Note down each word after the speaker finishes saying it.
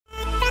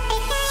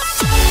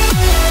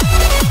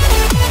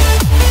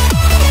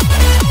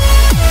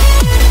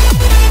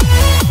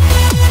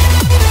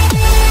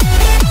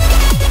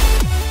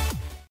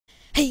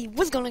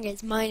on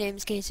guys, my name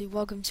is Casey.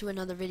 Welcome to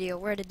another video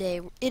where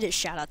today it is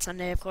Shoutout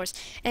Sunday, of course.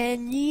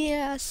 And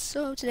yeah,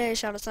 so today is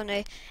Shoutout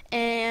Sunday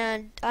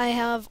and I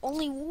have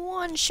only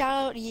one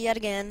shoutout yet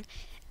again.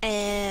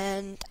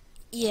 And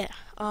yeah,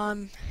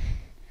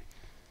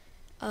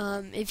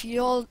 if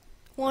you all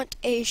want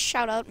a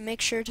shoutout, make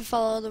sure to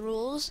follow the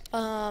rules.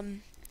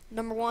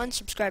 Number 1,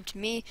 subscribe to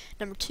me.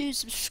 Number 2,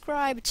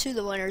 subscribe to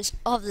the winners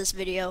of this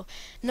video.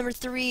 Number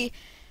 3,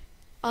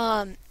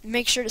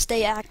 make sure to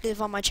stay active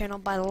on my channel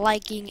by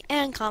liking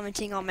and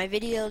commenting on my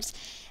videos,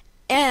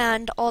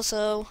 and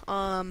also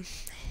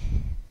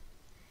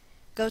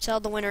go tell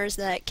the winners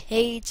that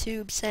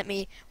KTube sent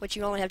me, which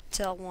you only have to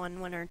tell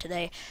one winner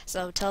today.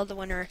 So tell the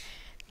winner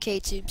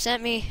KTube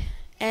sent me,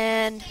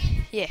 and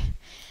yeah.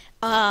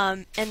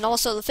 And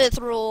also the 5th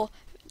rule,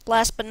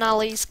 last but not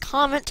least,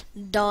 comment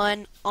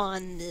done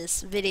on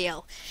this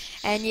video.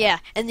 And yeah,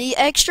 and the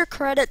extra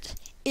credit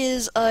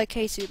is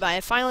KTube.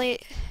 I finally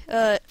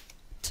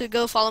to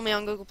go follow me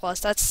on Google+.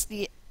 That's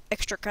the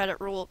extra credit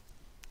rule.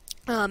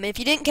 If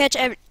you didn't catch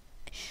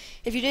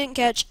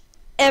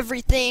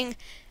everything,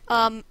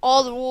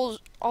 all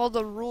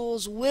the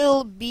rules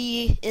will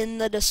be in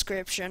the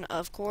description,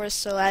 of course.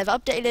 So I've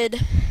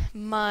updated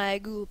my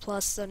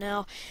Google+, so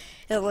now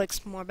it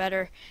looks more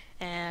better.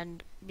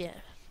 And yeah,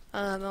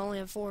 I only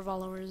have 4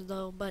 followers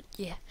though, but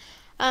yeah.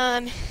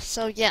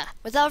 So yeah,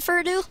 without further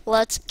ado,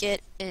 let's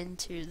get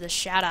into the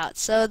shoutout.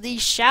 So the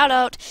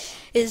shoutout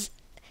is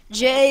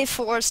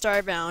J4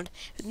 Starbound.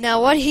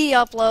 Now what he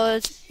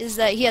uploads is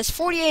that he has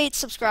 48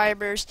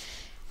 subscribers.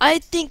 I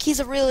think he's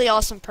a really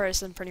awesome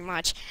person, pretty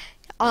much.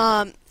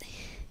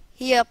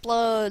 He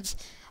uploads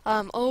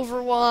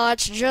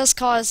Overwatch, Just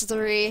Cause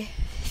 3,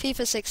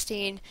 FIFA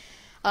 16,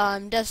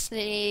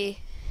 Destiny,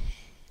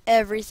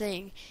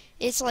 everything.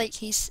 It's like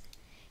he's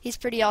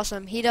pretty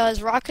awesome. He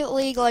does Rocket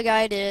League like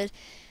I did,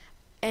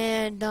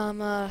 and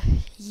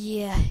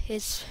yeah,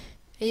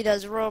 he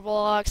does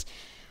Roblox.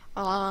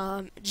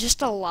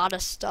 Just a lot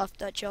of stuff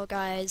that y'all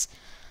guys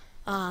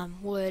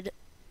would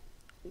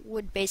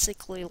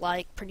basically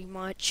like, pretty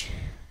much.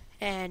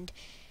 And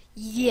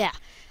yeah,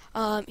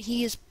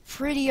 he is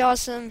pretty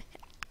awesome.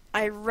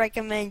 I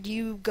recommend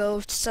you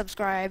go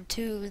subscribe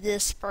to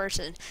this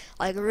person,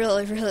 like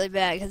really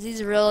bad, because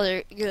he's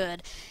really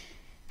good.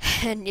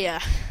 And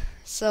yeah,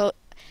 so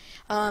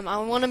I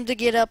want him to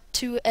get up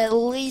to at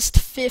least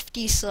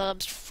 50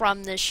 subs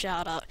from this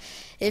shoutout.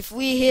 If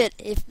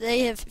they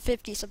have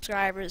 50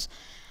 subscribers,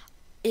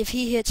 if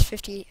he hits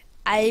 50,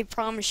 I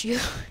promise you,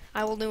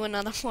 I will do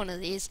another one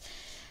of these.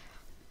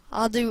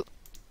 I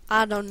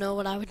don't know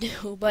what I would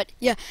do, but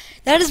yeah,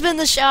 that has been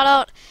the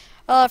shoutout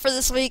for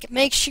this week.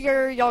 Make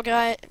sure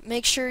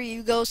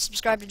you go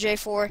subscribe to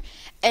J4,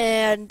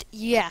 and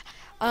yeah,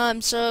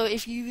 so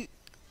if you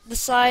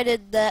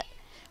decided that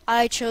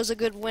I chose a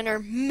good winner,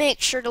 make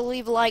sure to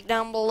leave a like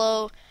down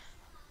below.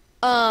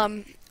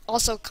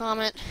 Also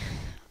comment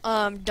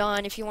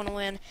done if you want to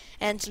win,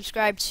 and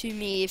subscribe to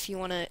me if you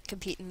want to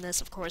compete in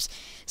this, of course.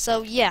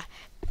 So yeah,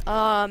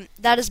 that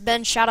has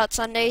been Shoutout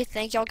Sunday.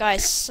 Thank y'all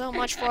guys so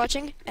much for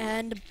watching,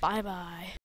 and bye bye.